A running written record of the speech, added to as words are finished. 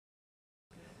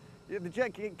The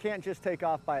jet can't just take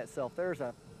off by itself. There's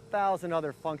 1,000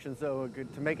 other functions though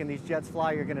to making these jets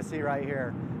fly you're going to see right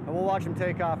here. And we'll watch them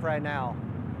take off right now.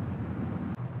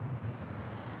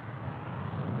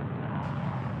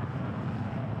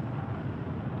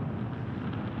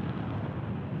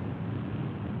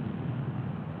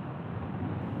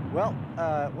 Well,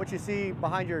 what you see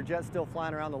behind your jet still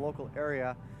flying around the local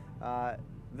area,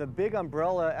 the big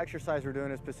umbrella exercise we're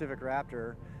doing is Pacific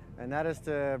Raptor, and that is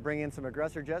to bring in some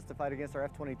aggressor jets to fight against our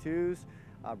F-22s,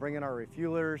 bring in our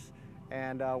refuelers,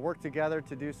 and work together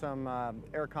to do some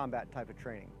air combat type of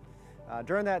training.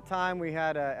 During that time, we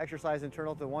had exercise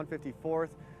internal to the 154th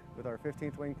with our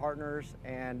 15th Wing partners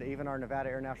and even our Nevada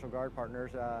Air National Guard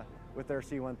partners with their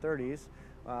C-130s.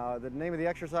 The name of the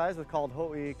exercise was called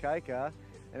HARBOR-HICKAM,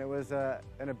 and it was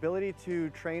an ability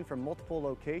to train from multiple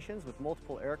locations with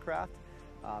multiple aircraft,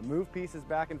 move pieces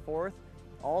back and forth,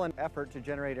 all in effort to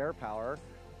generate air power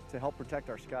to help protect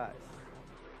our skies.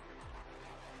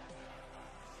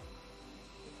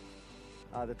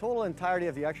 The total entirety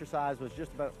of the exercise was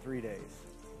just about 3 days.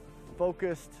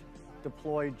 Focused,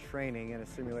 deployed training in a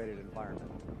simulated environment.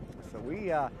 So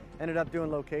we ended up doing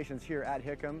locations here at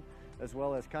Hickam, as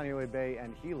well as Kaneohe Bay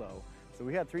and Hilo. So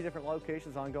we had 3 different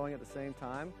locations ongoing at the same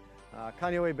time.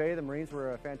 Kaneohe Bay, the Marines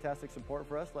were a fantastic support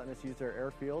for us, letting us use their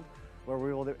airfield, where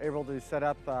we were able to set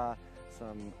up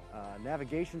some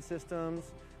navigation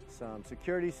systems, some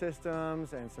security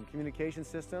systems, and some communication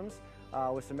systems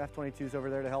with some F-22s over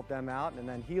there to help them out. And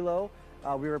then Hilo,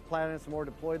 we were planning some more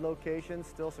deployed locations,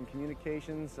 still some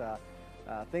communications,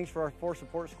 things for our force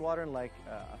support squadron like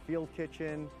a field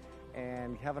kitchen,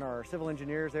 and having our civil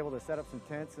engineers able to set up some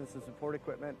tents and some support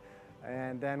equipment.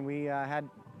 And then we had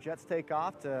jets take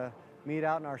off to meet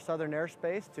out in our southern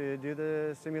airspace to do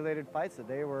the simulated fights that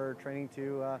they were training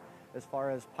to as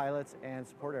far as pilots and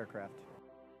support aircraft.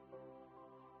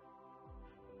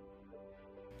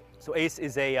 So ACE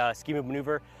is a scheme of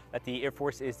maneuver that the Air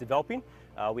Force is developing.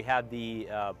 We have the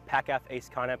PACAF ACE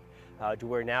concept to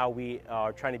where now we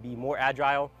are trying to be more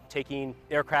agile, taking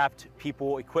aircraft,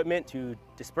 people, equipment to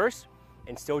disperse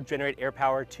and still generate air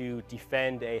power to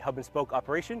defend a hub and spoke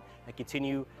operation and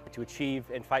continue to achieve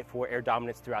and fight for air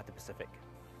dominance throughout the Pacific.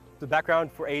 The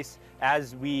background for ACE,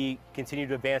 as we continue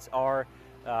to advance our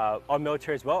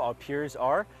military as well, our peers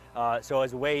are. So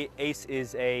as a way, ACE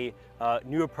is a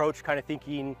new approach, kind of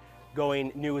thinking,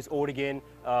 going new is old again,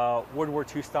 World War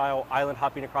II style, island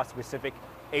hopping across the Pacific.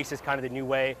 ACE is kind of the new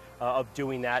way of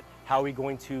doing that. How are we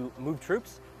going to move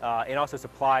troops and also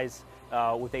supplies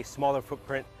with a smaller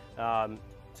footprint,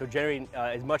 so generating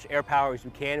as much air power as we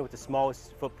can with the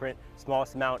smallest footprint,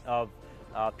 smallest amount of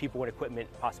people and equipment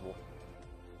possible.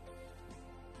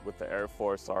 With the Air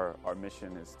Force, our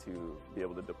mission is to be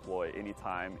able to deploy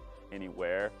anytime,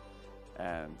 anywhere.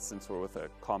 And since we're with a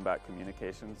combat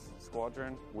communications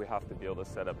squadron, we have to be able to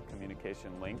set up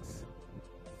communication links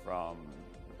from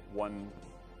one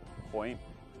point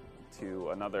to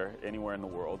another anywhere in the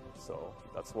world. So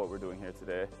that's what we're doing here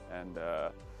today. And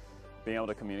being able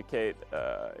to communicate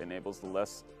enables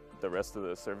the rest of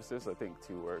the services, I think,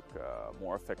 to work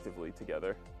more effectively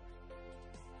together.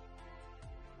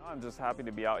 I'm just happy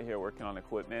to be out here working on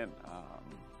equipment.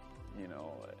 You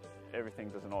know, everything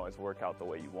doesn't always work out the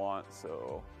way you want,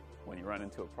 so when you run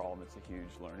into a problem, it's a huge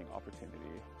learning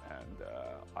opportunity, and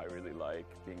I really like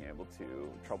being able to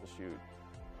troubleshoot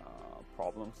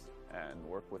problems and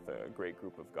work with a great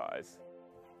group of guys.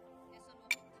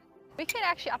 We could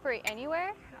actually operate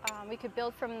anywhere. We could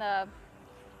build from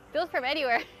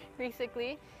anywhere,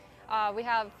 basically.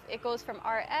 It goes from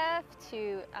RF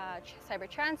to cyber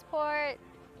transport,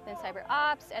 then cyber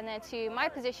ops, and then to my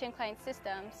position, client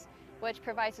systems, which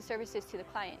provides the services to the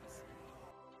clients.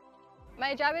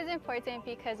 My job is important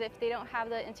because if they don't have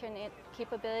the internet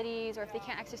capabilities or if they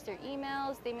can't access their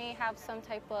emails, they may have some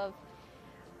type of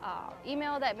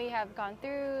email that may have gone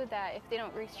through that if they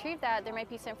don't retrieve that, there might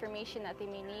be some information that they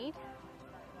may need.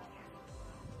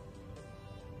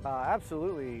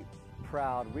 Absolutely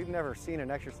proud. We've never seen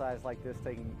an exercise like this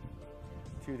taken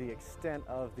to the extent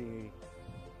of the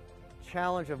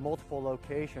challenge of multiple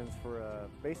locations for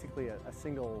basically a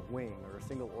single wing or a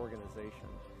single organization.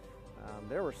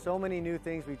 There were so many new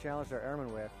things we challenged our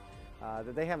airmen with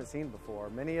that they haven't seen before.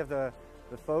 Many of the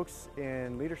folks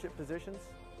in leadership positions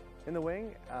in the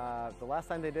wing, the last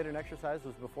time they did an exercise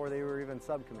was before they were even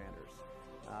sub-commanders.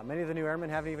 Many of the new airmen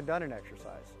haven't even done an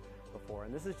exercise before,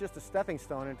 and this is just a stepping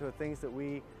stone into the things that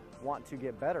we want to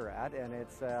get better at, and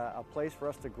it's a place for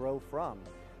us to grow from.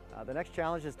 The next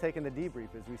challenge is taking the debrief,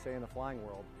 as we say in the flying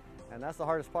world, and that's the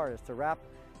hardest part, is to wrap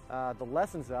the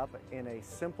lessons up in a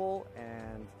simple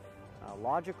and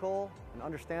logical and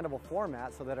understandable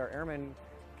format so that our airmen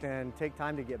can take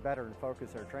time to get better and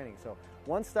focus their training. So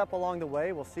one step along the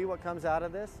way, we'll see what comes out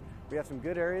of this. We have some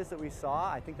good areas that we saw.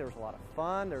 I think there was a lot of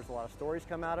fun. There's a lot of stories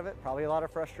come out of it, probably a lot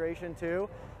of frustration too.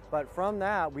 But from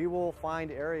that, we will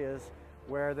find areas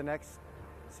where the next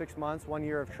 6 months, 1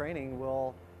 year of training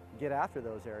will get after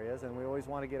those areas, and we always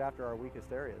want to get after our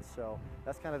weakest areas. So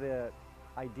that's kind of the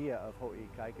idea of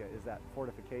HARBOR-HICKAM, is that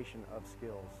fortification of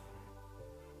skills.